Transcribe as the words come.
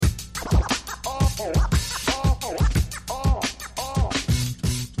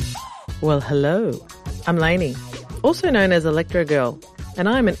Well, hello. I'm Lainey, also known as Electro Girl, and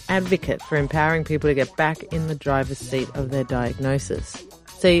I'm an advocate for empowering people to get back in the driver's seat of their diagnosis.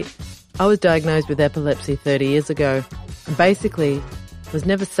 See, I was diagnosed with epilepsy 30 years ago, and basically was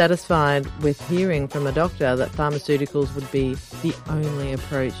never satisfied with hearing from a doctor that pharmaceuticals would be the only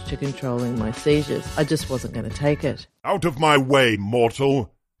approach to controlling my seizures. I just wasn't going to take it. Out of my way,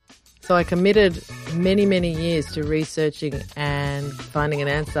 mortal! So I committed many, many years to researching and finding an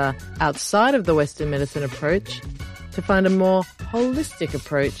answer outside of the Western medicine approach to find a more holistic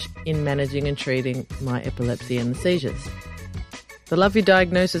approach in managing and treating my epilepsy and the seizures. The Love Your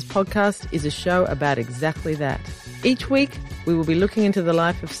Diagnosis podcast is a show about exactly that. Each week, we will be looking into the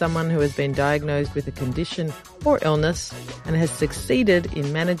life of someone who has been diagnosed with a condition or illness and has succeeded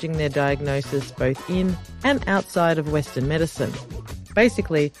in managing their diagnosis both in and outside of Western medicine.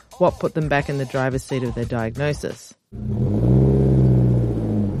 Basically, what put them back in the driver's seat of their diagnosis.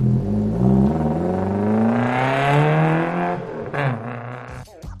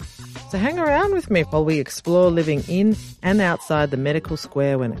 So hang around with me while we explore living in and outside the medical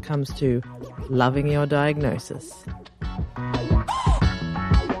square when it comes to loving your diagnosis.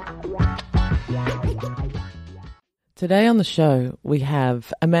 Today on the show, we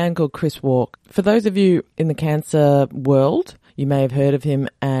have a man called Chris Wark. For those of you in the cancer world, you may have heard of him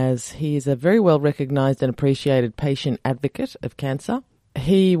as he is a very well recognised and appreciated patient advocate of cancer.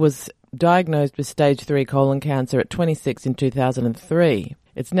 He was diagnosed with stage 3 colon cancer at 26 in 2003.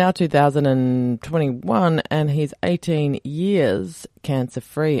 It's now 2021 and he's 18 years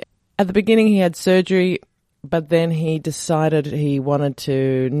cancer-free. At the beginning he had surgery, but then he decided he wanted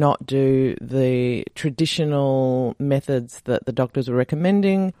to not do the traditional methods that the doctors were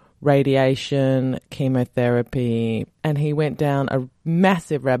recommending, radiation, chemotherapy, and he went down a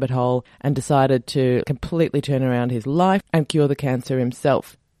massive rabbit hole and decided to completely turn around his life and cure the cancer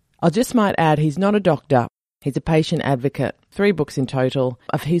himself. I just might add, he's not a doctor. He's a patient advocate. 3 books in total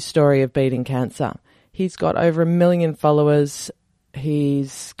of his story of beating cancer. He's got over 1 million followers.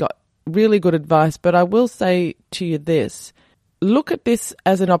 He's got really good advice, but I will say to you this. Look at this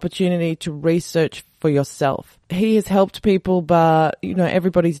as an opportunity to research for yourself. He has helped people, but,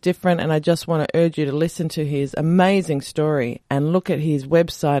 everybody's different, and I just want to urge you to listen to his amazing story and look at his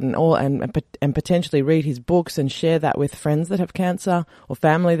website and potentially read his books and share that with friends that have cancer or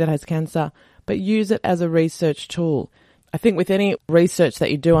family that has cancer, but use it as a research tool. I think with any research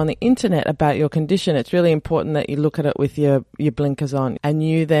that you do on the internet about your condition, it's really important that you look at it with your blinkers on and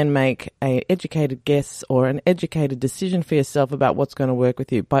you then make an educated guess or an educated decision for yourself about what's going to work with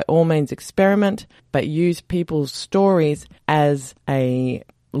you. By all means, experiment, but use people's stories as a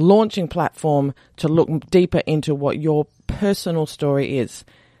launching platform to look deeper into what your personal story is.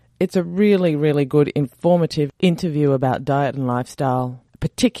 It's a really, really good, informative interview about diet and lifestyle,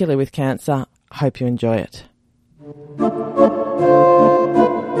 particularly with cancer. I hope you enjoy it.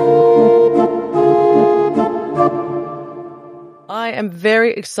 I am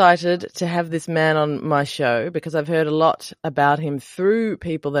very excited to have this man on my show because I've heard a lot about him through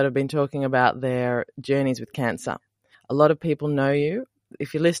people that have been talking about their journeys with cancer. A lot of people know you.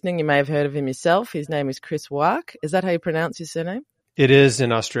 If you're listening, you may have heard of him yourself. His name is Chris Wark. Is that how you pronounce your surname? It is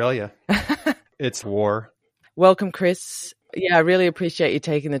in Australia. It's War. Welcome, Chris. Yeah, I really appreciate you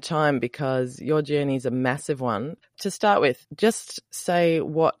taking the time because your journey is a massive one. To start with, just say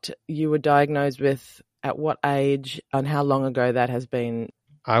what you were diagnosed with, at what age, and how long ago that has been.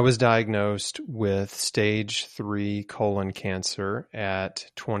 I was diagnosed with stage 3 colon cancer at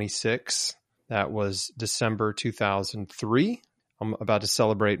 26. That was December 2003. I'm about to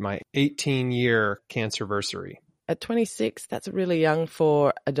celebrate my 18-year cancerversary. At 26, that's really young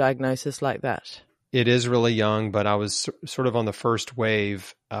for a diagnosis like that. It is really young, but I was sort of on the first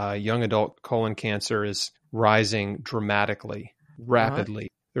wave. Young adult colon cancer is rising dramatically, rapidly.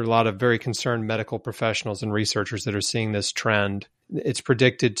 Right. There are a lot of very concerned medical professionals and researchers that are seeing this trend. It's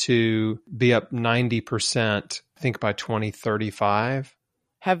predicted to be up 90%, I think, by 2035.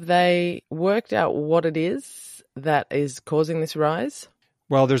 Have they worked out what it is that is causing this rise?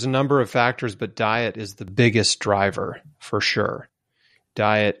 Well, there's a number of factors, but diet is the biggest driver for sure.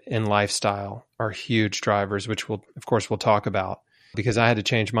 Diet and lifestyle are huge drivers, which we'll talk about, because I had to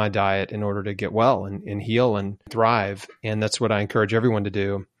change my diet in order to get well and heal and thrive. And that's what I encourage everyone to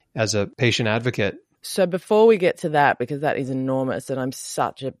do as a patient advocate. So before we get to that, because that is enormous and I'm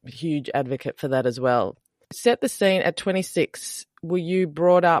such a huge advocate for that as well, set the scene at 26. Were you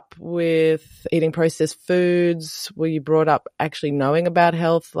brought up with eating processed foods? Were you brought up actually knowing about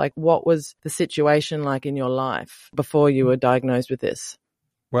health? Like, what was the situation like in your life before you were diagnosed with this?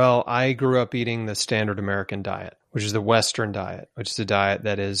 Well, I grew up eating the standard American diet, which is the Western diet, which is a diet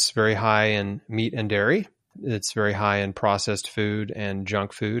that is very high in meat and dairy. It's very high in processed food and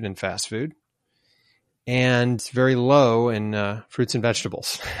junk food and fast food, and very low in fruits and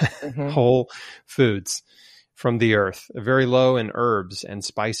vegetables, whole foods from the earth. Very low in herbs and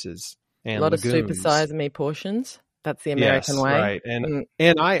spices and a lot legumes. of supersize me portions. That's the American way. Right.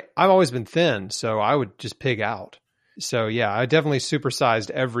 And I've always been thin, so I would just pig out. So yeah, I definitely supersized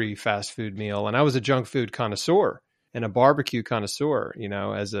every fast food meal, and I was a junk food connoisseur and a barbecue connoisseur,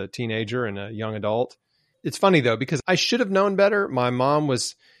 as a teenager and a young adult. It's funny though, because I should have known better. My mom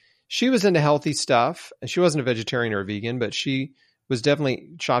she was into healthy stuff. She wasn't a vegetarian or a vegan, but she was definitely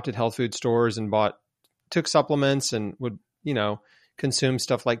shopped at health food stores and took supplements and would, consume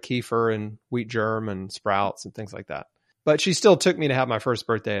stuff like kefir and wheat germ and sprouts and things like that. But she still took me to have my first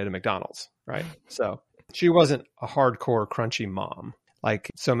birthday at a McDonald's, right? So she wasn't a hardcore crunchy mom like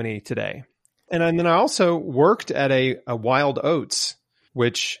so many today. And then I also worked at a Wild Oats,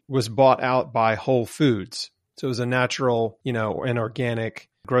 which was bought out by Whole Foods. So it was a natural, and organic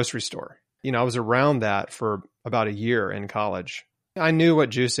grocery store. I was around that for about a year in college. I knew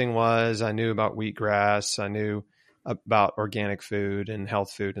what juicing was. I knew about wheatgrass. I knew about organic food and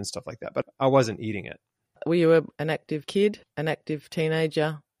health food and stuff like that, but I wasn't eating it. Were you an active kid, an active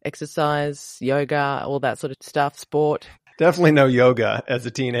teenager? Exercise, yoga, all that sort of stuff, sport? Definitely no yoga as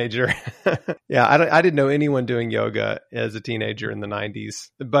a teenager. Yeah, I didn't know anyone doing yoga as a teenager in the 90s,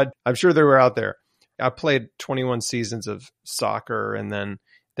 but I'm sure they were out there. I played 21 seasons of soccer, and then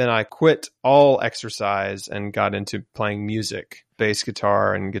I quit all exercise and got into playing music, bass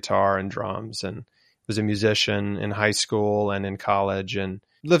guitar and drums, and was a musician in high school and in college, and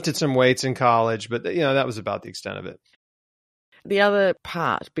lifted some weights in college, but that was about the extent of it. The other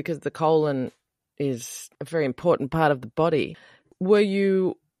part, because the colon is a very important part of the body, were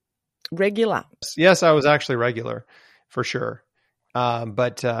you regular? Yes, I was actually regular, for sure.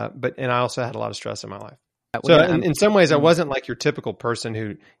 But I also had a lot of stress in my life. So in some ways, I wasn't like your typical person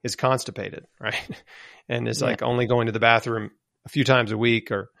who is constipated, right? And is like only going to the bathroom a few times a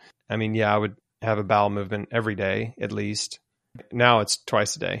week, I would have a bowel movement every day, at least. Now it's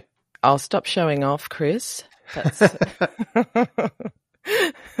twice a day. I'll stop showing off, Chris.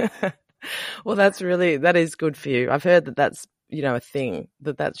 Well, that is good for you. I've heard that's, a thing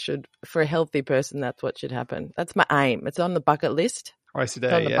that should, for a healthy person, that's what should happen. That's my aim. It's on the bucket list. Twice a day,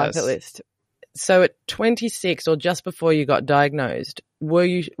 it's on the bucket list. So at 26 or just before you got diagnosed,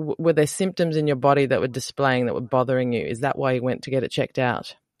 were there symptoms in your body that were displaying that were bothering you? Is that why you went to get it checked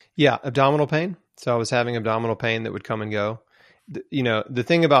out? Yeah, abdominal pain. So I was having abdominal pain that would come and go. The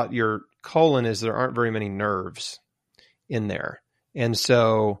thing about your colon is there aren't very many nerves in there. And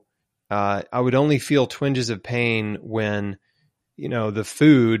so I would only feel twinges of pain when, the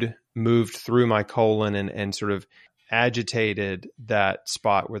food moved through my colon and sort of agitated that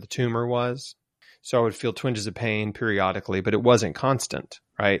spot where the tumor was. So I would feel twinges of pain periodically, but it wasn't constant,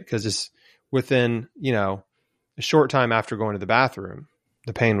 right? Because it's within, a short time after going to the bathroom,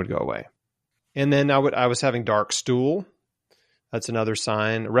 the pain would go away. And then I was having dark stool. That's another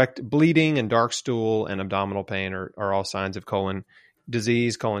sign. Bleeding and dark stool and abdominal pain are all signs of colon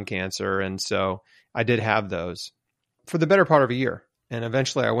disease, colon cancer. And so I did have those for the better part of a year. And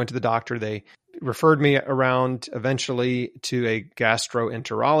eventually I went to the doctor. They referred me around eventually to a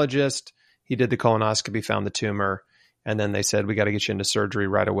gastroenterologist. He did the colonoscopy, found the tumor. And then they said, we got to get you into surgery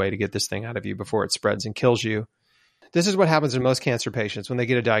right away to get this thing out of you before it spreads and kills you. This is what happens in most cancer patients. When they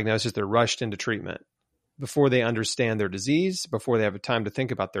get a diagnosis, they're rushed into treatment before they understand their disease, before they have time to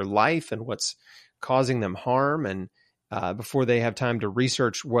think about their life and what's causing them harm, and before they have time to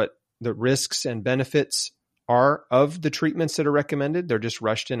research what the risks and benefits are of the treatments that are recommended. They're just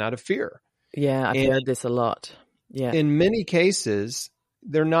rushed in out of fear. Yeah, I've heard this a lot. Yeah. In many cases,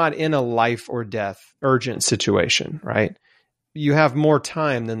 they're not in a life or death urgent situation, right? You have more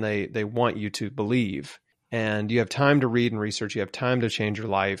time than they want you to believe. And you have time to read and research. You have time to change your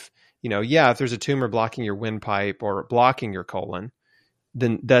life. If there's a tumor blocking your windpipe or blocking your colon,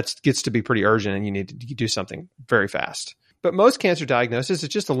 then that gets to be pretty urgent and you need to do something very fast. But most cancer diagnosis is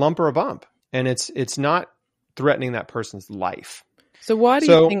just a lump or a bump, and it's not threatening that person's life. So why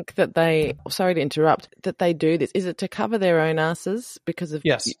do you think that sorry to interrupt, that they do this? Is it to cover their own asses because of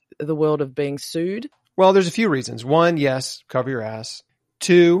the world of being sued? Well, there's a few reasons. One, yes, cover your ass.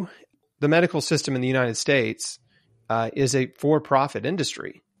 Two, the medical system in the United States is a for-profit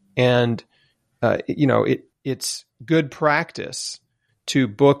industry. And, it's good practice to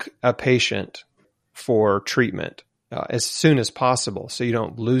book a patient for treatment as soon as possible so you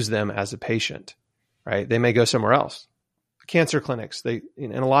don't lose them as a patient, right? They may go somewhere else. cancer clinics, and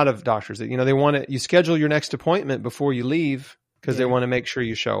a lot of doctors, they want to, you schedule your next appointment before you leave because they want to make sure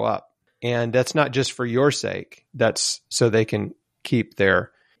you show up. And that's not just for your sake. That's so they can keep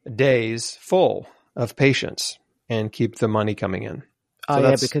their days full of patients and keep the money coming in. Oh,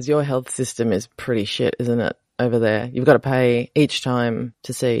 yeah, because your health system is pretty shit, isn't it, over there? You've got to pay each time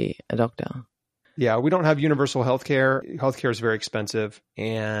to see a doctor. Yeah, we don't have universal health care. Healthcare is very expensive,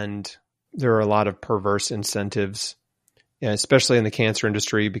 and there are a lot of perverse incentives, especially in the cancer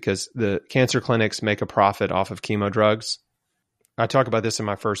industry, because the cancer clinics make a profit off of chemo drugs. I talk about this in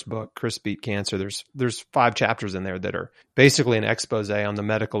my first book, Chris Beat Cancer. There's 5 chapters in there that are basically an expose on the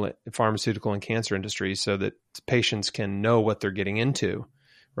medical, pharmaceutical, and cancer industry so that patients can know what they're getting into,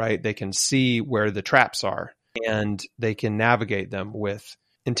 right? They can see where the traps are and they can navigate them with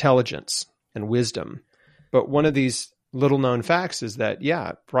intelligence and wisdom. But one of these little known facts is that,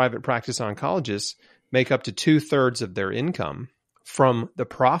 private practice oncologists make up to 2/3 of their income from the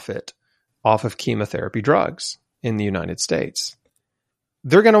profit off of chemotherapy drugs in the United States.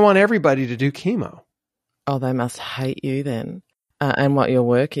 They're going to want everybody to do chemo. Oh, they must hate you then. And what your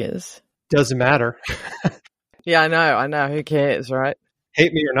work is. Doesn't matter. Yeah, I know. Who cares, right?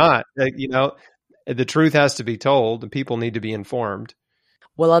 Hate me or not, the truth has to be told and people need to be informed.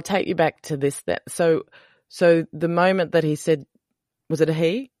 Well, I'll take you back to this then. So the moment that he said, was it a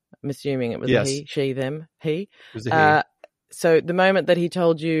he? I'm assuming it was a he, she, them, he. It was a he. So the moment that he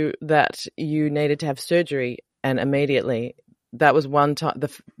told you that you needed to have surgery and immediately, that was one time,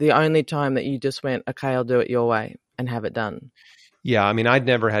 the only time that you just went, okay, I'll do it your way and have it done. Yeah. I mean, I'd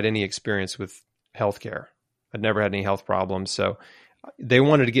never had any experience with healthcare. I'd never had any health problems. So they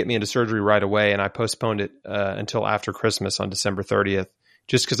wanted to get me into surgery right away. And I postponed it until after Christmas on December 30th,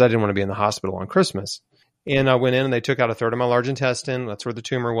 just because I didn't want to be in the hospital on Christmas. And I went in and they took out 1/3 of my large intestine. That's where the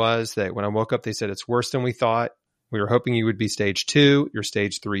tumor was. When I woke up, they said, it's worse than we thought. We were hoping you would be stage 2. You're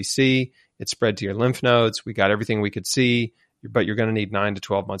stage 3C. It spread to your lymph nodes. We got everything we could see, but you're going to need 9 to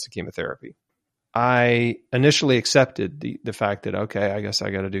 12 months of chemotherapy. I initially accepted the fact that, okay, I guess I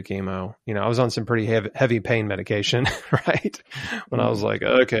got to do chemo. I was on some pretty heavy pain medication, right? When I was like,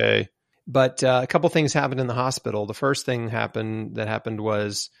 okay. But a couple things happened in the hospital. The first thing that happened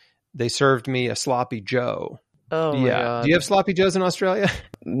was they served me a sloppy Joe. Oh, my God. Do you have sloppy Joes in Australia?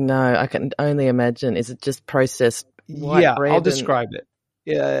 No, I can only imagine. Is it just processed white bread? I'll describe it.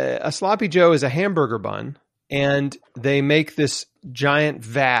 A sloppy Joe is a hamburger bun, and they make this giant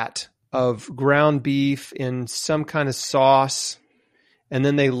vat of ground beef in some kind of sauce, and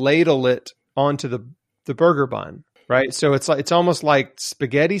then they ladle it onto the burger bun, right? So it's almost like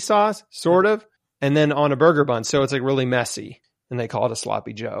spaghetti sauce, sort of, and then on a burger bun. So it's like really messy, and they call it a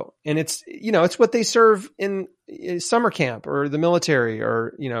sloppy Joe. And it's what they serve in summer camp or the military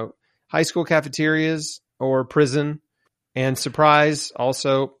or, high school cafeterias or prison, and surprise,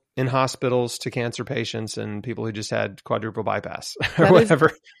 also in hospitals to cancer patients and people who just had quadruple bypass or that whatever.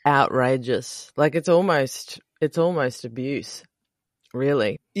 Is outrageous. Like it's almost abuse,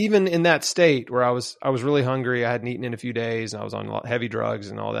 really. Even in that state where I was really hungry, I hadn't eaten in a few days and I was on heavy drugs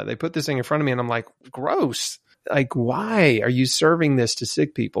and all that. They put this thing in front of me and I'm like, gross. Like, why are you serving this to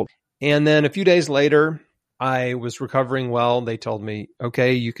sick people? And then a few days later, I was recovering well. They told me,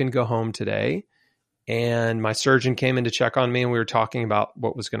 okay, you can go home today. And my surgeon came in to check on me and we were talking about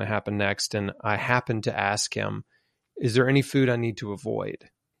what was going to happen next. And I happened to ask him, is there any food I need to avoid?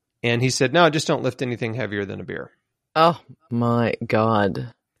 And he said, no, just don't lift anything heavier than a beer. Oh my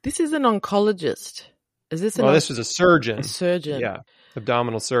God. This is an oncologist. Is this this was a surgeon. A surgeon. Yeah.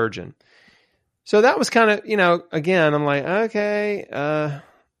 Abdominal surgeon. So that was kind of, again, I'm like, okay,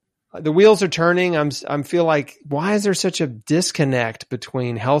 the wheels are turning. I feel like, why is there such a disconnect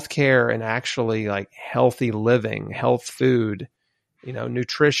between healthcare and actually like healthy living, health food,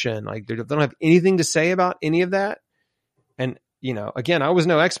 nutrition? Like they don't have anything to say about any of that. And, again, I was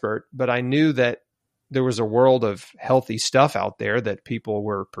no expert, but I knew that there was a world of healthy stuff out there that people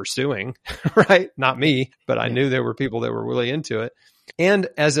were pursuing, right? Not me, but I knew there were people that were really into it. And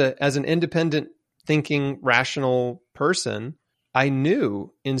as an independent thinking, rational person, I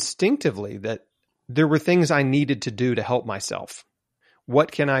knew instinctively that there were things I needed to do to help myself.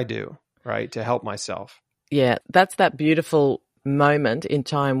 What can I do, right, to help myself? Yeah, that's that beautiful moment in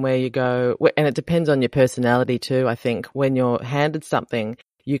time where you go, and it depends on your personality too, I think. When you're handed something,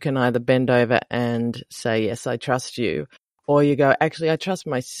 you can either bend over and say, yes, I trust you, or you go, actually, I trust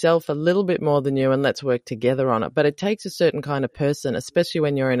myself a little bit more than you and let's work together on it. But it takes a certain kind of person, especially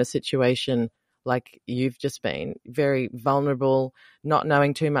when you're in a situation like you've just been, very vulnerable, not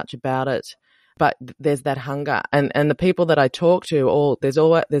knowing too much about it. but there's that hunger. And the people that I talk to, there's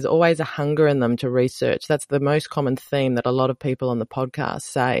always a hunger in them to research. That's the most common theme that a lot of people on the podcast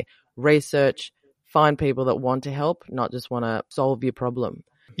say. Research, find people that want to help, not just want to solve your problem.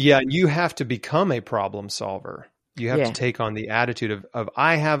 Yeah, you have to become a problem solver. You have to take on the attitude of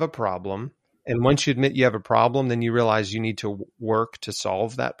I have a problem. And once you admit you have a problem, then you realize you need to work to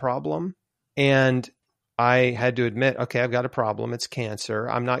solve that problem. And I had to admit, okay, I've got a problem. It's cancer.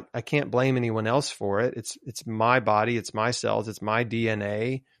 I can't blame anyone else for it. It's my body. It's my cells. It's my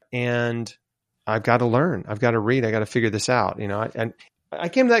DNA. And I've got to learn. I've got to read. I got to figure this out, and I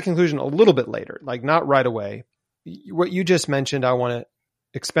came to that conclusion a little bit later, like not right away. What you just mentioned, I want to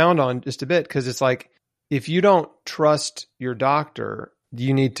expound on just a bit, because it's like, if you don't trust your doctor,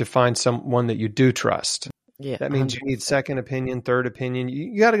 you need to find someone that you do trust. Yeah, that means 100%. You need second opinion, third opinion.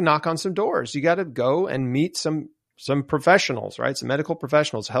 You got to knock on some doors. You got to go and meet some professionals, right? Some medical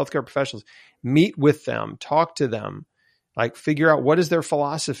professionals, healthcare professionals. Meet with them, talk to them, like figure out what is their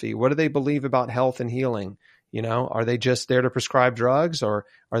philosophy. What do they believe about health and healing? Are they just there to prescribe drugs, or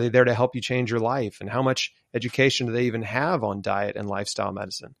are they there to help you change your life? And how much education do they even have on diet and lifestyle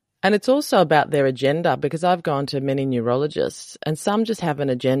medicine? And it's also about their agenda, because I've gone to many neurologists and some just have an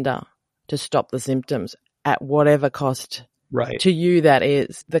agenda to stop the symptoms at whatever cost. Right. To you, that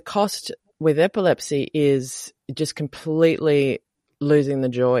is. The cost with epilepsy is just completely losing the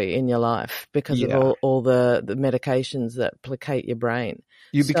joy in your life because of all the medications that placate your brain.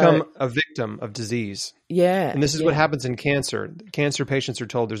 You become a victim of disease. Yeah. And this is what happens in cancer. Cancer patients are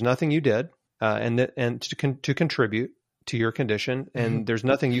told there's nothing you did and to contribute to your condition, and there's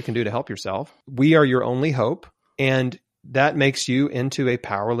nothing you can do to help yourself. We are your only hope. And that makes you into a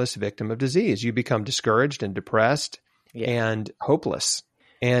powerless victim of disease. You become discouraged and depressed and hopeless.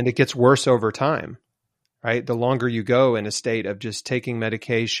 And it gets worse over time, right? The longer you go in a state of just taking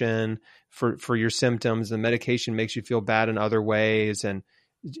medication for your symptoms, the medication makes you feel bad in other ways. And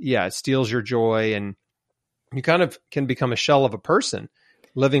it steals your joy. And you kind of can become a shell of a person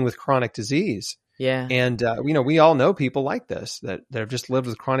living with chronic disease. Yeah. And, we all know people like this that have just lived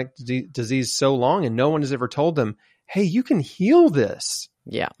with chronic disease so long, and no one has ever told them, hey, you can heal this.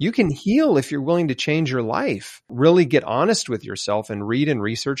 Yeah. You can heal if you're willing to change your life. Really get honest with yourself and read and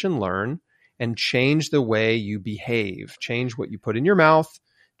research and learn and change the way you behave. Change what you put in your mouth,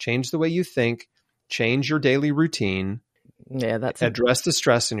 change the way you think, change your daily routine. Yeah, address the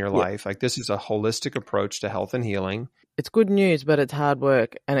stress in your life. Like, this is a holistic approach to health and healing. It's good news, but it's hard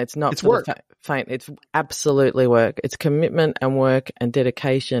work, and it's not for work. The faint. It's absolutely work. It's commitment and work and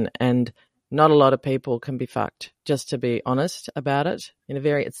dedication, and not a lot of people can be fucked, just to be honest about it, in a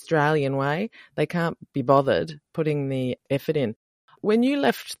very Australian way. They can't be bothered putting the effort in. When you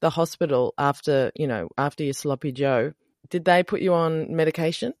left the hospital after your sloppy Joe, did they put you on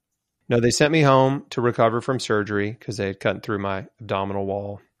medication? No, they sent me home to recover from surgery because they had cut through my abdominal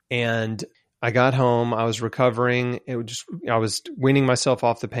wall. And I got home, I was recovering. I was weaning myself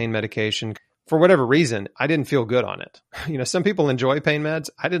off the pain medication. For whatever reason, I didn't feel good on it. Some people enjoy pain meds.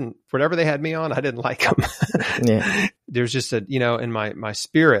 I didn't. Whatever they had me on, I didn't like them. Yeah. There's just in my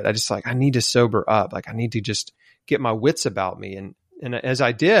spirit, I need to sober up. Like, I need to just get my wits about me. And as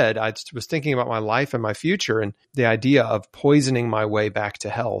I did, I was thinking about my life and my future, and the idea of poisoning my way back to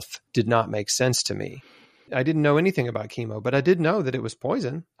health did not make sense to me. I didn't know anything about chemo, but I did know that it was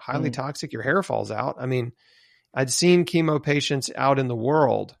poison, highly toxic. Your hair falls out. I mean, I'd seen chemo patients out in the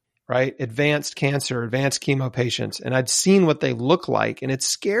world, right? Advanced cancer, advanced chemo patients, and I'd seen what they look like, and it's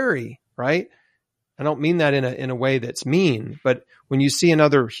scary, right? I don't mean that in a way that's mean, but when you see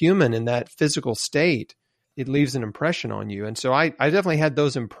another human in that physical state, it leaves an impression on you. And so I definitely had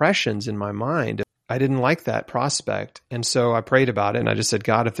those impressions in my mind. I didn't like that prospect. And so I prayed about it, and I just said,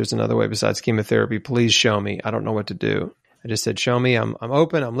 God, if there's another way besides chemotherapy, please show me. I don't know what to do. I just said, show me. I'm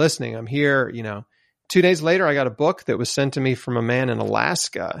open. I'm listening. I'm here. 2 days later, I got a book that was sent to me from a man in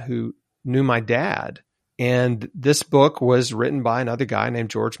Alaska who knew my dad. And this book was written by another guy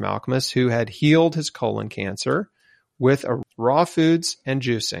named George Malcolmus, who had healed his colon cancer with raw foods and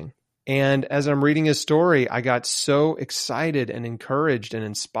juicing. And as I'm reading his story, I got so excited and encouraged and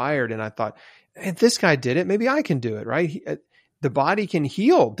inspired. And I thought, if this guy did it, maybe I can do it, right? The body can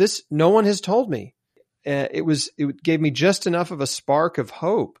heal. This, no one has told me. It gave me just enough of a spark of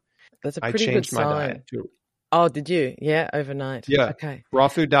hope. That's a pretty good sign. My diet. Oh, did you? Yeah, overnight. Yeah. Okay. Raw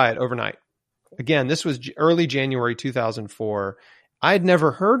food diet overnight. Again, this was early January 2004. I had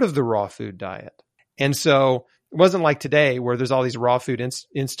never heard of the raw food diet. And so it wasn't like today where there's all these raw food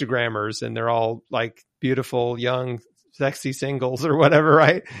Instagrammers and they're all like beautiful, young, sexy singles or whatever,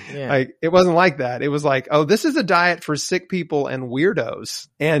 right? Yeah. Like it wasn't like that. It was like, oh, this is a diet for sick people and weirdos.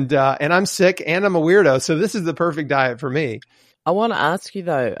 And I'm sick and I'm a weirdo. So this is the perfect diet for me. I want to ask you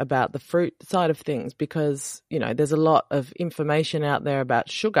though about the fruit side of things because, there's a lot of information out there about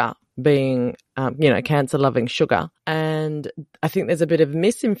sugar being, cancer loving sugar. And I think there's a bit of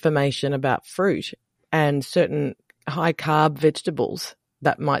misinformation about fruit and certain high carb vegetables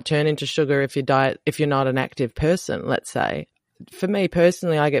that might turn into sugar if you're not an active person, let's say. For me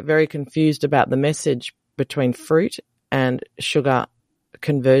personally, I get very confused about the message between fruit and sugar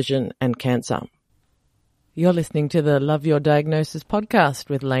conversion and cancer. You're listening to the Love Your Diagnosis podcast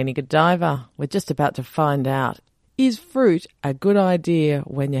with Lainey Godiva. We're just about to find out, is fruit a good idea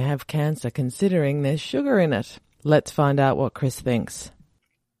when you have cancer, considering there's sugar in it? Let's find out what Chris thinks.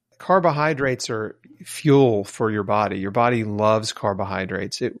 Carbohydrates are fuel for your body. Your body loves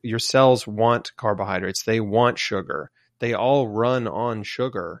carbohydrates. Your cells want carbohydrates. They want sugar. They all run on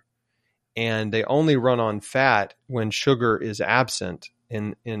sugar, and they only run on fat when sugar is absent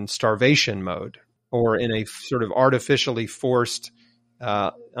in starvation mode or in a sort of artificially forced,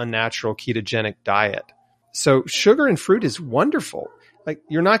 unnatural ketogenic diet. So sugar in fruit is wonderful. Like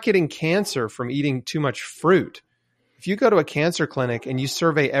you're not getting cancer from eating too much fruit. If you go to a cancer clinic and you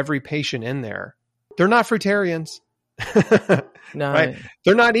survey every patient in there, they're not fruitarians. No. Right?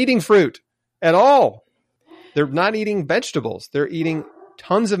 They're not eating fruit at all. They're not eating vegetables. They're eating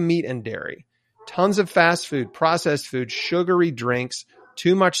tons of meat and dairy, tons of fast food, processed food, sugary drinks,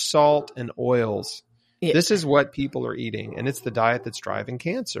 too much salt and oils. Yeah. This is what people are eating, and it's the diet that's driving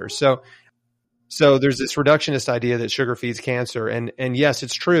cancer. So there's this reductionist idea that sugar feeds cancer. And yes,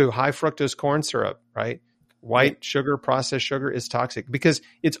 it's true. High fructose corn syrup, right? White sugar, processed sugar is toxic because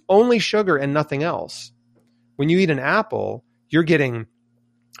it's only sugar and nothing else. When you eat an apple, you're getting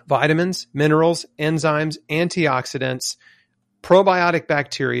vitamins, minerals, enzymes, antioxidants, probiotic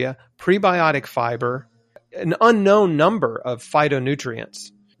bacteria, prebiotic fiber, an unknown number of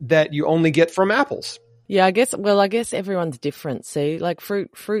phytonutrients that you only get from apples. Yeah, I guess everyone's different. See, like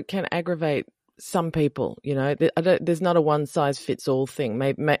fruit can aggravate some people, there's not a one size fits all thing.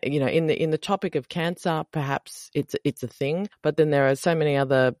 Maybe, in the topic of cancer, perhaps it's a thing, but then there are so many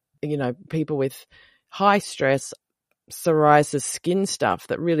other, people with high stress, psoriasis, skin stuff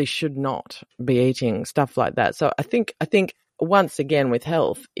that really should not be eating stuff like that. So I think once again with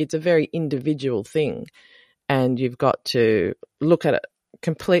health, it's a very individual thing, and you've got to look at it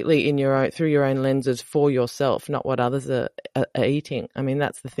completely through your own lenses for yourself, not what others are eating. I mean,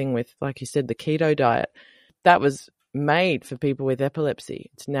 that's the thing with, like you said, the keto diet. That was made for people with epilepsy.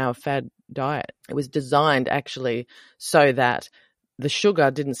 It's now a fad diet. It was designed actually so that the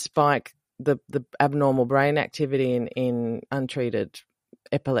sugar didn't spike the abnormal brain activity in untreated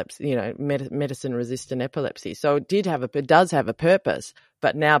epilepsy, medicine-resistant epilepsy. So it does have a purpose,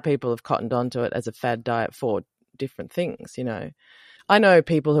 but now people have cottoned onto it as a fad diet for different things, I know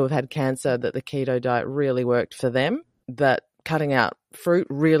people who have had cancer that the keto diet really worked for them, that cutting out fruit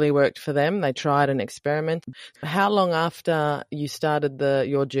really worked for them. They tried an experiment. How long after you started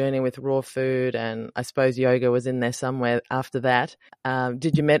your journey with raw food, and I suppose yoga was in there somewhere after that,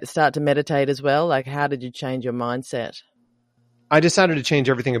 did you start to meditate as well? Like, how did you change your mindset? I decided to change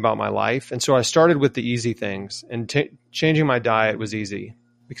everything about my life. And so I started with the easy things, and changing my diet was easy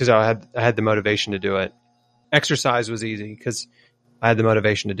because I had the motivation to do it. Exercise was easy because I had the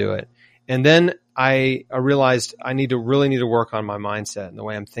motivation to do it. And then I realized I really need to work on my mindset and the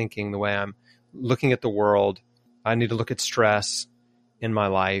way I'm thinking, the way I'm looking at the world. I need to look at stress in my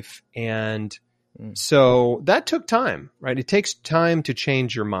life. And so that took time, right? It takes time to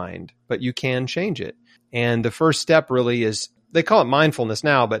change your mind, but you can change it. And the first step really is, they call it mindfulness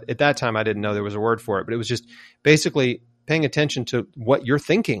now, but at that time I didn't know there was a word for it, but it was just basically paying attention to what you're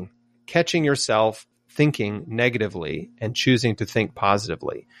thinking, catching yourself thinking negatively and choosing to think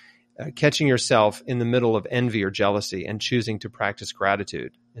positively, catching yourself in the middle of envy or jealousy and choosing to practice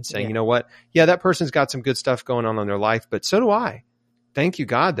gratitude and saying, you know what? Yeah, that person's got some good stuff going on in their life, but so do I. Thank you,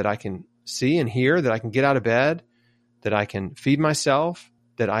 God, that I can see and hear, that I can get out of bed, that I can feed myself,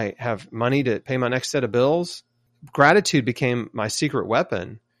 that I have money to pay my next set of bills. Gratitude became my secret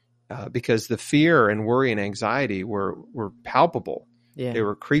weapon because the fear and worry and anxiety were palpable. Yeah. They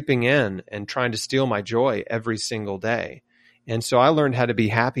were creeping in and trying to steal my joy every single day. And so I learned how to be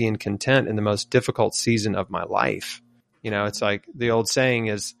happy and content in the most difficult season of my life. It's like the old saying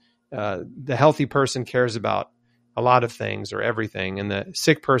is, the healthy person cares about a lot of things or everything, and the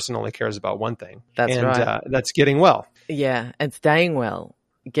sick person only cares about one thing. That's right. That's getting well. Yeah, and staying well.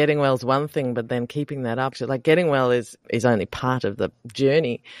 getting well is one thing, but then keeping that up. So like getting well is only part of the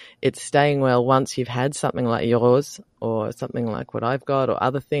journey. It's staying well once you've had something like yours or something like what I've got or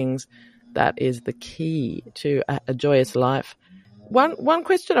other things. That is the key to a joyous life. One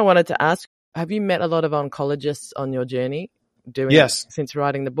question I wanted to ask, have you met a lot of oncologists on your journey Yes. since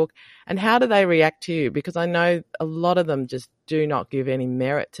writing the book? And how do they react to you? Because I know a lot of them just do not give any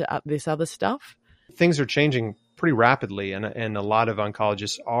merit to this other stuff. Things are changing pretty rapidly, and a lot of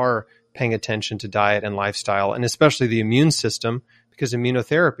oncologists are paying attention to diet and lifestyle, and especially the immune system, because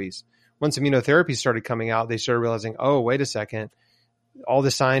immunotherapies. Once immunotherapies started coming out, they started realizing, oh, wait a second, all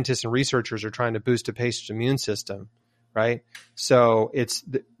the scientists and researchers are trying to boost a patient's immune system, right? So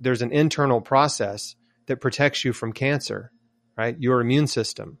there's an internal process that protects you from cancer, right? Your immune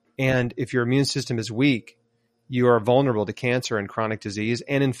system. And if your immune system is weak, you are vulnerable to cancer and chronic disease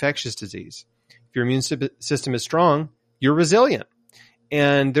and infectious disease. If your immune system is strong, you're resilient.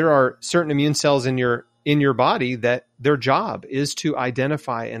 And there are certain immune cells in your body that their job is to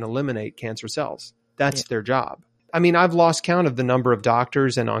identify and eliminate cancer cells. That's their job. I mean, I've lost count of the number of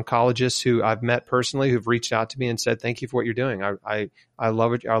doctors and oncologists who I've met personally who've reached out to me and said, thank you for what you're doing. I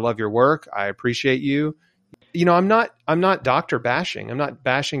love it. I love your work. I appreciate you. You know, I'm not doctor bashing. I'm not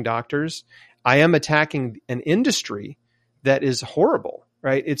bashing doctors. I am attacking an industry that is horrible,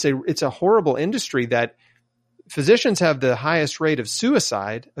 right? It's a horrible industry that physicians have the highest rate of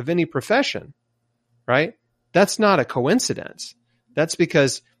suicide of any profession, right? That's not a coincidence. That's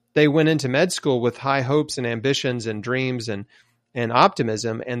because they went into med school with high hopes and ambitions and dreams and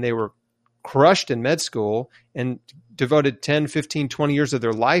optimism, and they were crushed in med school and devoted 10, 15, 20 years of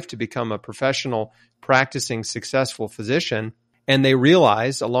their life to become a professional, practicing, successful physician. And they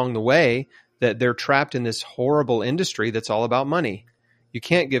realized along the way that they're trapped in this horrible industry that's all about money. You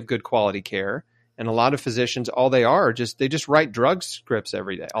can't give good quality care. And a lot of physicians, all they are, they just write drug scripts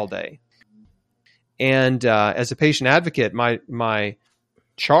every day, all day. And as a patient advocate, my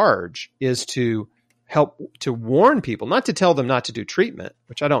charge is to help to warn people, not to tell them not to do treatment,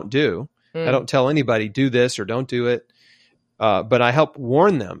 which I don't do. I don't tell anybody do this or don't do it. But I help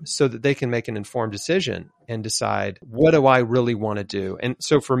warn them so that they can make an informed decision and decide, what do I really want to do? And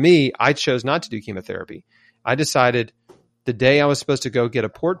so for me, I chose not to do chemotherapy. I decided the day I was supposed to go get a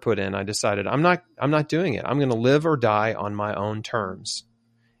port put in, I decided I'm not doing it. I'm going to live or die on my own terms.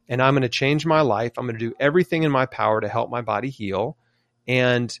 And I'm going to change my life. I'm going to do everything in my power to help my body heal.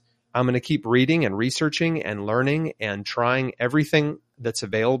 And I'm going to keep reading and researching and learning and trying everything that's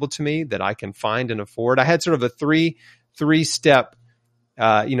available to me that I can find and afford. I had sort of a three-step,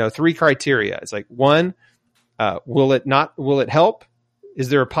 three criteria. It's like, one, will it help? Is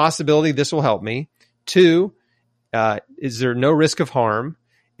there a possibility this will help me? Two, is there no risk of harm?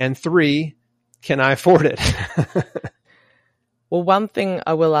 And three, can I afford it? Well, one thing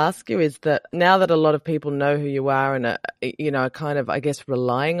I will ask you is that now that a lot of people know who you are and are kind of, I guess,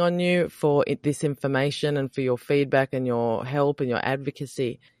 relying on you for this information and for your feedback and your help and your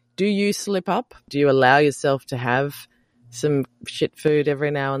advocacy, do you slip up? Do you allow yourself to have some shit food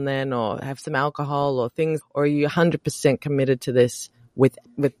every now and then, or have some alcohol or things, or are you 100% committed to this with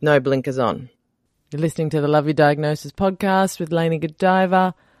no blinkers on? You're listening to the Love Your Diagnosis podcast with Lainey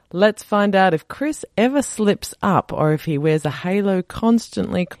Godiva. Let's find out if Chris ever slips up or if he wears a halo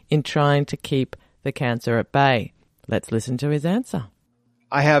constantly in trying to keep the cancer at bay. Let's listen to his answer.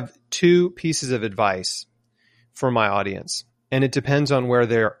 I have two pieces of advice for my audience, and it depends on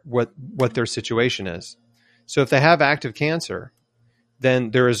where what their situation is. So if they have active cancer,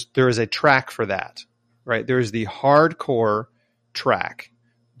 then there is a track for that, right? There is the hardcore track,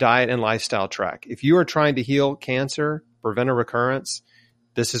 diet and lifestyle track. If you are trying to heal cancer, prevent a recurrence,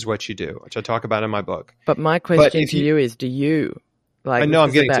 this is what you do, which I talk about in my book. But my question to you is, do you? I know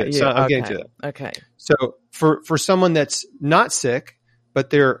I'm getting to it. So I'm getting to it. Okay. So for someone that's not sick, but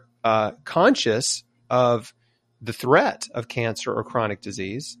they're conscious of the threat of cancer or chronic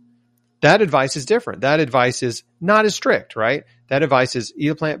disease, that advice is different. That advice is not as strict, right? That advice is eat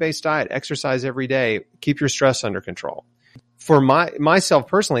a plant-based diet, exercise every day, keep your stress under control. For myself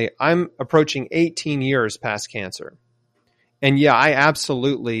personally, I'm approaching 18 years past cancer. And yeah, I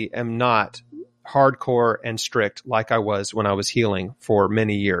absolutely am not hardcore and strict like I was when I was healing for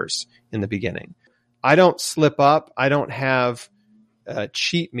many years in the beginning. I don't slip up. I don't have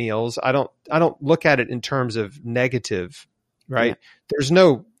cheat meals. I don't look at it in terms of negative, right? Yeah. There's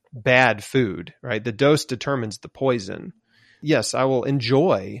no bad food, right? The dose determines the poison. Yes, I will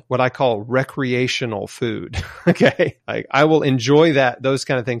enjoy what I call recreational food. Okay. I will enjoy those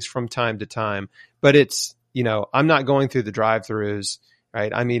kind of things from time to time, but it's, I'm not going through the drive-thrus,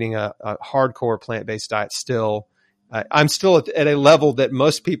 right? I'm eating a hardcore plant-based diet still. I'm still at a level that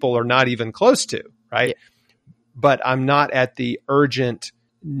most people are not even close to, right? Yeah. But I'm not at the urgent,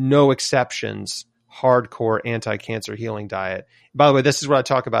 no exceptions, hardcore anti-cancer healing diet. By the way, this is what I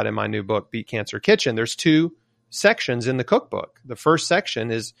talk about in my new book, Beat Cancer Kitchen. There's 2 sections in the cookbook. The first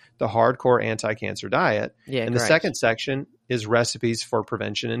section is the hardcore anti-cancer diet. Yeah, and great. The second section is recipes for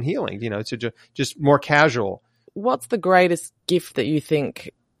prevention and healing, to just more casual. What's the greatest gift that you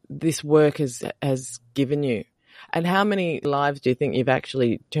think this work has given you? And how many lives do you think you've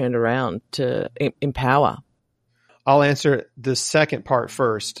actually turned around to empower? I'll answer the second part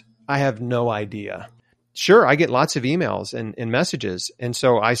first. I have no idea. Sure, I get lots of emails and messages. And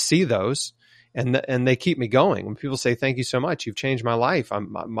so I see those and they keep me going. When people say, thank you so much, you've changed my life.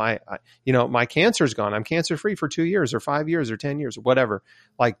 My cancer's gone. I'm cancer free for 2 years or 5 years or 10 years or whatever.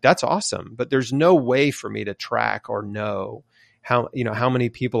 Like, that's awesome. But there's no way for me to track or know how many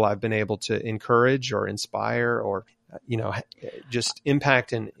people I've been able to encourage or inspire or, just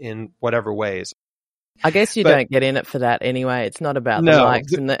impact in whatever ways. I guess you don't get in it for that anyway. It's not about the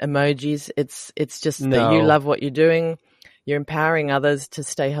likes and the emojis. It's just that you love what you're doing. You're empowering others to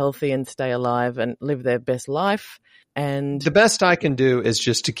stay healthy and stay alive and live their best life. And the best I can do is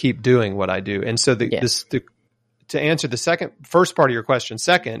just to keep doing what I do. And so to answer the first part of your question,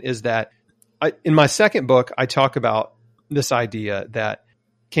 second is that in my second book, I talk about this idea that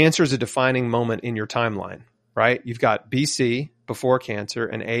cancer is a defining moment in your timeline, right? You've got BC, before cancer,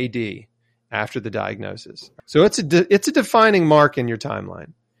 and AD, after the diagnosis. So it's a defining mark in your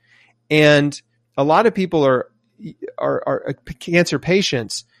timeline. And a lot of people are cancer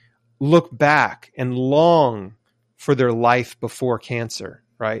patients look back and long for their life before cancer,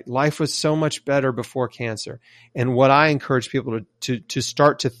 right? Life was so much better before cancer. And what I encourage people to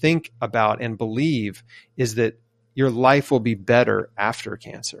start to think about and believe is that your life will be better after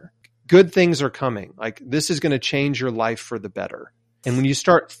cancer. Good things are coming. Like, this is going to change your life for the better. And when you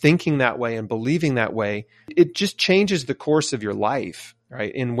start thinking that way and believing that way, it just changes the course of your life,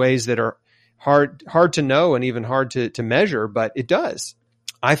 right? In ways that are hard to know and even hard to measure, but it does.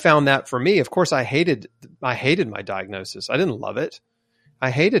 I found that for me. Of course, I hated my diagnosis. I didn't love it.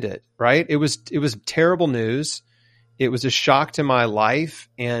 I hated it, right? It was terrible news. It was a shock to my life,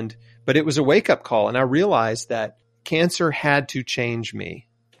 but it was a wake-up call. And I realized that cancer had to change me.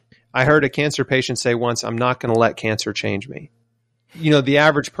 I heard a cancer patient say once, "I'm not going to let cancer change me." The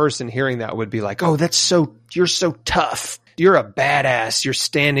average person hearing that would be like, "Oh, you're so tough. You're a badass. You're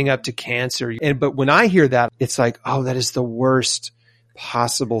standing up to cancer." But when I hear that, it's like, oh, that is the worst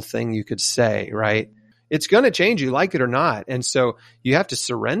possible thing you could say, right? It's going to change you, like it or not. And so you have to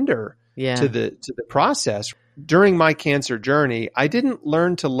surrender to the process. During my cancer journey, I didn't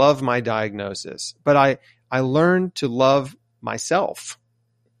learn to love my diagnosis, but I learned to love myself.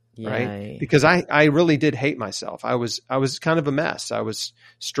 Right? Because I really did hate myself. I was kind of a mess. I was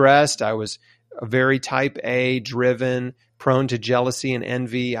stressed. I was a very type A, driven, prone to jealousy and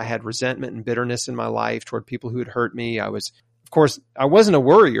envy. I had resentment and bitterness in my life toward people who had hurt me. Of course, I wasn't a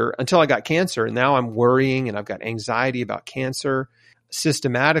worrier until I got cancer. And now I'm worrying and I've got anxiety about cancer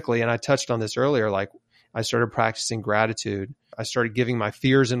systematically. And I touched on this earlier. Like, I started practicing gratitude. I started giving my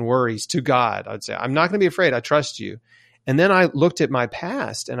fears and worries to God. I'd say, "I'm not going to be afraid. I trust you." And then I looked at my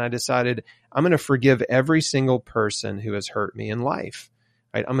past and I decided I'm going to forgive every single person who has hurt me in life.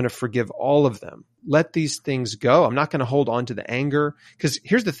 Right? I'm going to forgive all of them. Let these things go. I'm not going to hold on to the anger. Because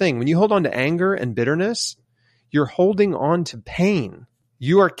here's the thing. When you hold on to anger and bitterness, you're holding on to pain.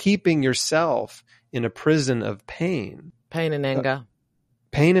 You are keeping yourself in a prison of pain. Pain and anger.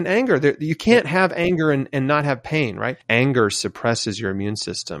 Pain and anger. You can't have anger and not have pain, right? Anger suppresses your immune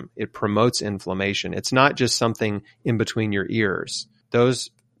system. It promotes inflammation. It's not just something in between your ears. Those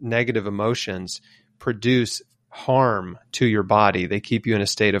negative emotions produce harm to your body. They keep you in a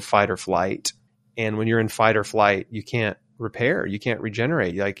state of fight or flight. And when you're in fight or flight, you can't repair. You can't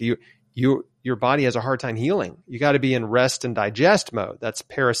regenerate. Like your body has a hard time healing. You got to be in rest and digest mode. That's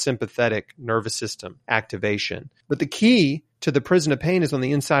parasympathetic nervous system activation. But the key to the prison of pain is on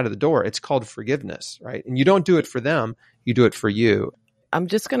the inside of the door. It's called forgiveness, right? And you don't do it for them. You do it for you. I'm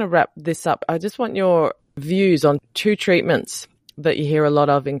just going to wrap this up. I just want your views on 2 treatments that you hear a lot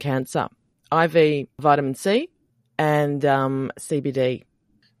of in cancer: IV vitamin C and CBD.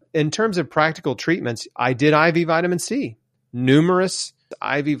 In terms of practical treatments, I did IV vitamin C, numerous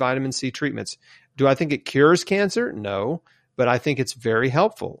IV vitamin C treatments. Do I think it cures cancer? No, but I think it's very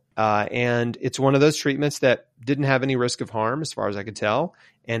helpful. And it's one of those treatments that didn't have any risk of harm as far as I could tell,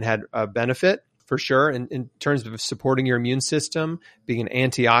 and had a benefit for sure in terms of supporting your immune system, being an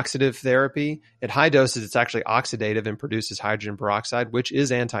antioxidant therapy. At high doses, it's actually oxidative and produces hydrogen peroxide, which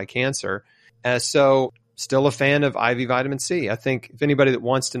is anti-cancer. So still a fan of IV vitamin C. I think if anybody that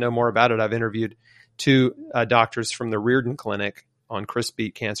wants to know more about it, I've interviewed two doctors from the Reardon Clinic on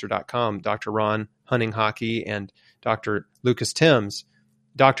chrisbeatcancer.com, Dr. Ron Hunning-Hockey and Dr. Lucas Timms.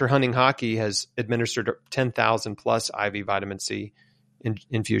 Dr. Hunning-Hockey has administered 10,000 plus IV vitamin C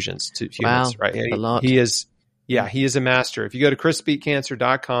infusions to humans. Wow, right? a lot. He is a master. If you go to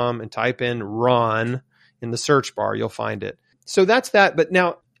chrisbeatcancer.com and type in Ron in the search bar, you'll find it. So that's that. But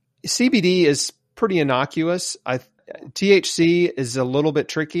now CBD is pretty innocuous. THC is a little bit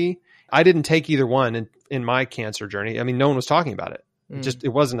tricky. I didn't take either one in my cancer journey. I mean, no one was talking about it. It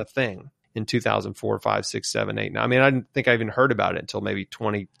wasn't a thing in 2004, 5, 6, 7, 8. I mean, I didn't think I even heard about it until maybe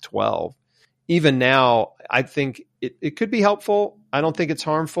 2012. Even now, I think it could be helpful. I don't think it's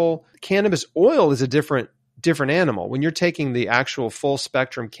harmful. Cannabis oil is a different animal. When you're taking the actual full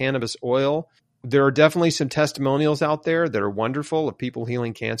spectrum cannabis oil, there are definitely some testimonials out there that are wonderful of people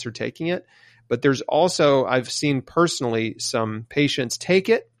healing cancer taking it. But there's also, I've seen personally, some patients take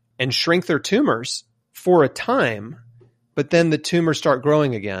it and shrink their tumors for a time, but then the tumors start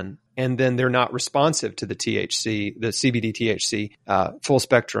growing again. And then they're not responsive to the THC, the CBD THC, full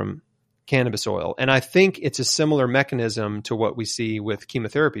spectrum cannabis oil. And I think it's a similar mechanism to what we see with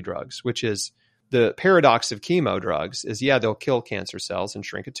chemotherapy drugs, which is the paradox of chemo drugs is, they'll kill cancer cells and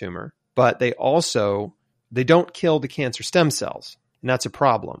shrink a tumor, but they don't kill the cancer stem cells. And that's a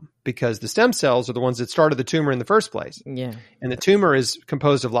problem because the stem cells are the ones that started the tumor in the first place. Yeah. And the tumor is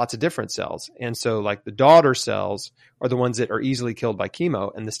composed of lots of different cells. And so like the daughter cells are the ones that are easily killed by chemo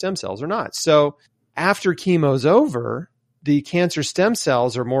and the stem cells are not. So after chemo's over, the cancer stem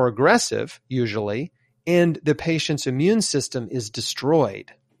cells are more aggressive usually, and the patient's immune system is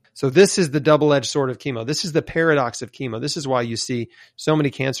destroyed. So this is the double-edged sword of chemo. This is the paradox of chemo. This is why you see so many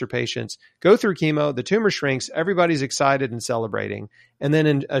cancer patients go through chemo, the tumor shrinks, everybody's excited and celebrating. And then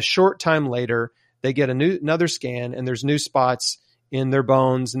in a short time later, they get another scan and there's new spots in their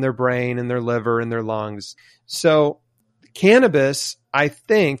bones, in their brain, in their liver, in their lungs. So cannabis, I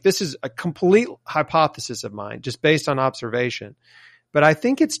think, this is a complete hypothesis of mine, just based on observation, but I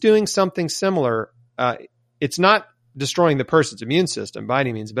think it's doing something similar. It's not destroying the person's immune system by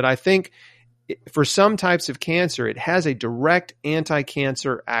any means, but I think for some types of cancer, it has a direct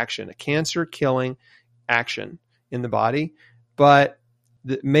anti-cancer action, a cancer-killing action in the body, but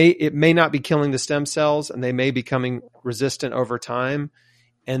it may not be killing the stem cells, and they may be becoming resistant over time.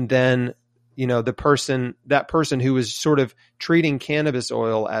 And then, that person who is sort of treating cannabis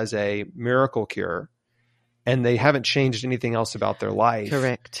oil as a miracle cure, and they haven't changed anything else about their life.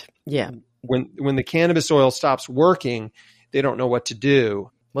 Correct. Yeah. When the cannabis oil stops working, they don't know what to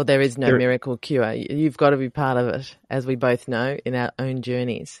do. Well, there is no miracle cure. You've got to be part of it, as we both know, in our own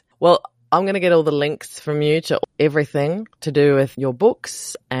journeys. Well, I'm going to get all the links from you to everything to do with your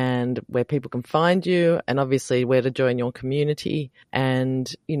books and where people can find you, and obviously where to join your community.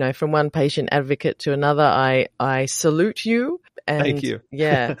 And, from one patient advocate to another, I salute you. And thank you.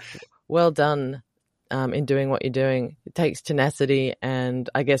 Yeah, well done. In doing what you're doing. It takes tenacity and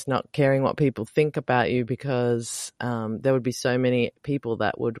I guess not caring what people think about you, because there would be so many people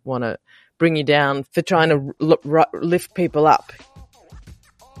that would want to bring you down for trying to lift people up.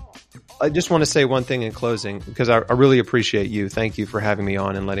 I just want to say one thing in closing, because I really appreciate you. Thank you for having me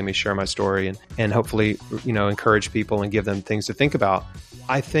on and letting me share my story and hopefully, encourage people and give them things to think about.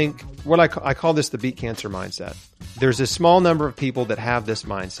 I think what I call this the beat cancer mindset. There's a small number of people that have this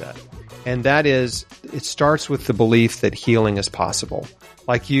mindset. And that is, it starts with the belief that healing is possible.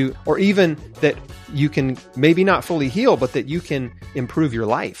 Or even that you can maybe not fully heal, but that you can improve your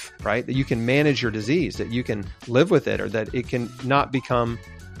life, right? That you can manage your disease, that you can live with it, or that it can not become,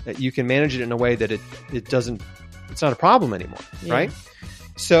 that you can manage it in a way that it's not a problem anymore, right?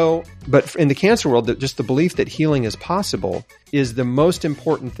 So, but in the cancer world, just the belief that healing is possible is the most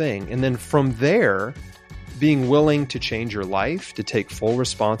important thing. And then from there, being willing to change your life, to take full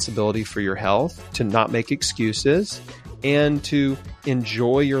responsibility for your health, to not make excuses, and to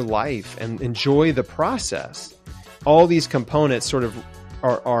enjoy your life and enjoy the process. All these components sort of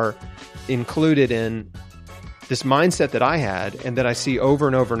are included in this mindset that I had and that I see over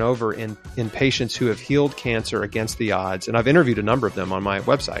and over and over in patients who have healed cancer against the odds. And I've interviewed a number of them on my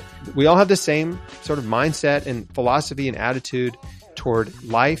website. We all have the same sort of mindset and philosophy and attitude toward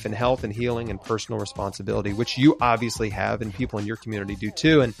life and health and healing and personal responsibility, which you obviously have and people in your community do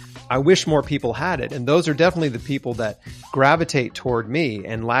too. And I wish more people had it. And those are definitely the people that gravitate toward me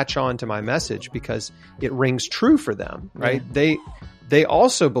and latch on to my message because it rings true for them, right? Yeah. They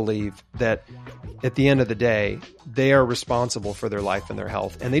also believe that at the end of the day, they are responsible for their life and their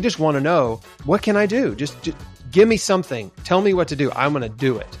health. And they just want to know, what can I do? Just give me something. Tell me what to do. I'm going to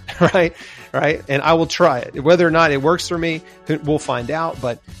do it. right? And I will try it. Whether or not it works for me, we'll find out.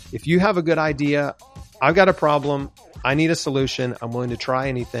 But if you have a good idea, I've got a problem, I need a solution, I'm willing to try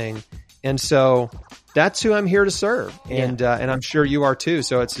anything. And so that's who I'm here to serve. And I'm sure you are too.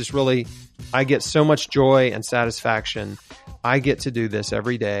 So it's just really, I get so much joy and satisfaction. I get to do this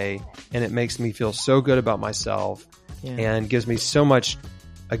every day, and it makes me feel so good about myself and gives me so much,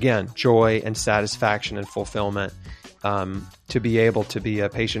 again, joy and satisfaction and fulfillment to be able to be a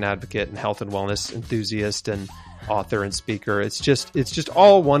patient advocate and health and wellness enthusiast and author and speaker. It's just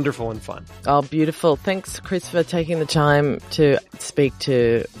all wonderful and fun. Oh, beautiful. Thanks, Chris, for taking the time to speak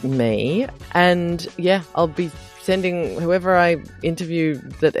to me. And I'll be sending whoever I interview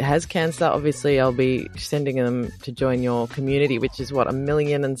that has cancer, obviously I'll be sending them to join your community, which is what, 1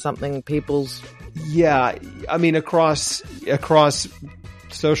 million and something people's. Yeah. I mean, across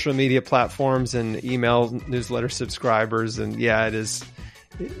social media platforms and email newsletter subscribers. And it is,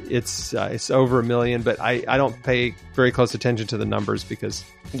 it's over 1 million, but I don't pay very close attention to the numbers because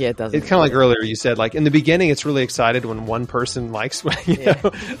it doesn't. It's kind of like earlier you said, like in the beginning, it's really excited when one person likes, you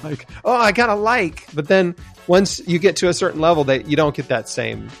know, like, oh, I got a like. But then once you get to a certain level, that you don't get that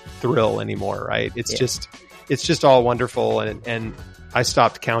same thrill anymore, right? It's just all wonderful. And I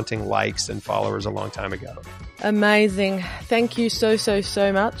stopped counting likes and followers a long time ago. Amazing. Thank you so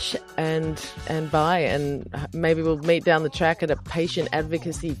much. And bye. And maybe we'll meet down the track at a patient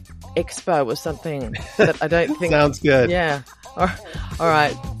advocacy expo or something. But I don't think. Sounds good. Yeah. All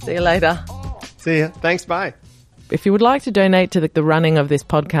right. See you later. See ya. Thanks. Bye. If you would like to donate to the running of this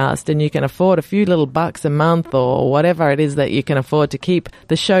podcast and you can afford a few little bucks a month or whatever it is that you can afford to keep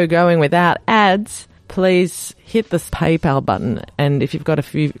the show going without ads, please hit the PayPal button. And if you've got a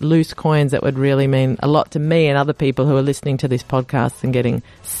few loose coins, that would really mean a lot to me and other people who are listening to this podcast and getting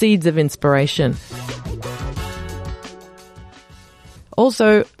seeds of inspiration.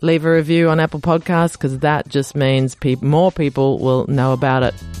 Also, leave a review on Apple Podcasts because that just means more people will know about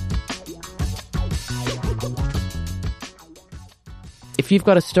it. If you've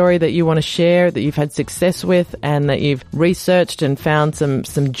got a story that you want to share, that you've had success with and that you've researched and found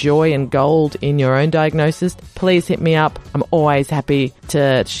some joy and gold in your own diagnosis, please hit me up. I'm always happy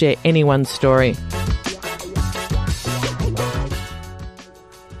to share anyone's story.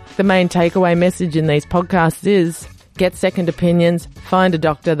 The main takeaway message in these podcasts is get second opinions, find a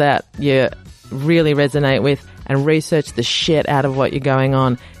doctor that you really resonate with and research the shit out of what you're going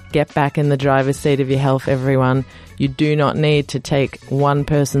on. Get back in the driver's seat of your health, everyone. You do not need to take one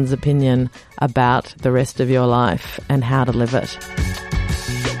person's opinion about the rest of your life and how to live it.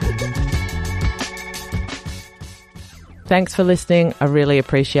 Thanks for listening. I really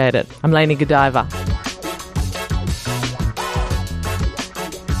appreciate it. I'm Lainey Godiva.